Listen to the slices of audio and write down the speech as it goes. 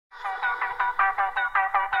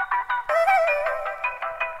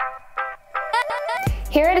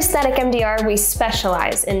Here at Aesthetic MdR, we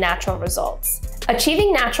specialize in natural results.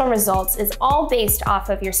 Achieving natural results is all based off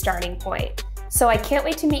of your starting point. So I can't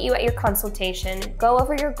wait to meet you at your consultation, go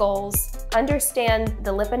over your goals, understand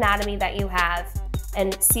the lip anatomy that you have,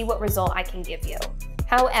 and see what result I can give you.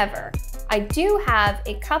 However, I do have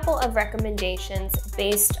a couple of recommendations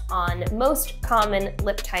based on most common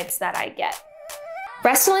lip types that I get.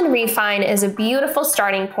 Restylane Refine is a beautiful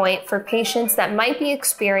starting point for patients that might be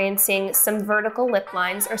experiencing some vertical lip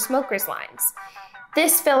lines or smoker's lines.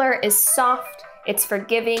 This filler is soft, it's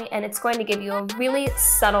forgiving, and it's going to give you a really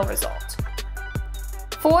subtle result.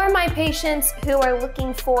 For my patients who are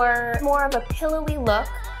looking for more of a pillowy look,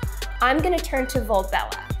 I'm going to turn to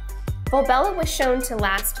Volbella. Volbella was shown to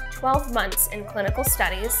last 12 months in clinical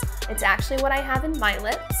studies. It's actually what I have in my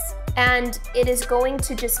lips. And it is going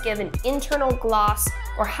to just give an internal gloss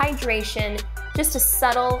or hydration, just a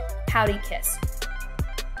subtle pouty kiss.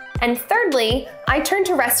 And thirdly, I turn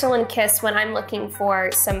to Restylane Kiss when I'm looking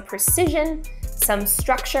for some precision, some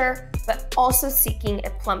structure, but also seeking a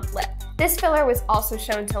plump lip. This filler was also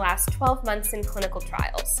shown to last 12 months in clinical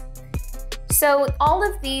trials. So all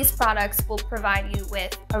of these products will provide you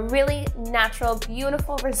with a really natural,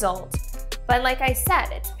 beautiful result. But like I said,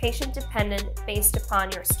 it's patient dependent based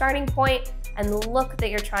upon your starting point and the look that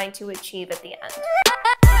you're trying to achieve at the end.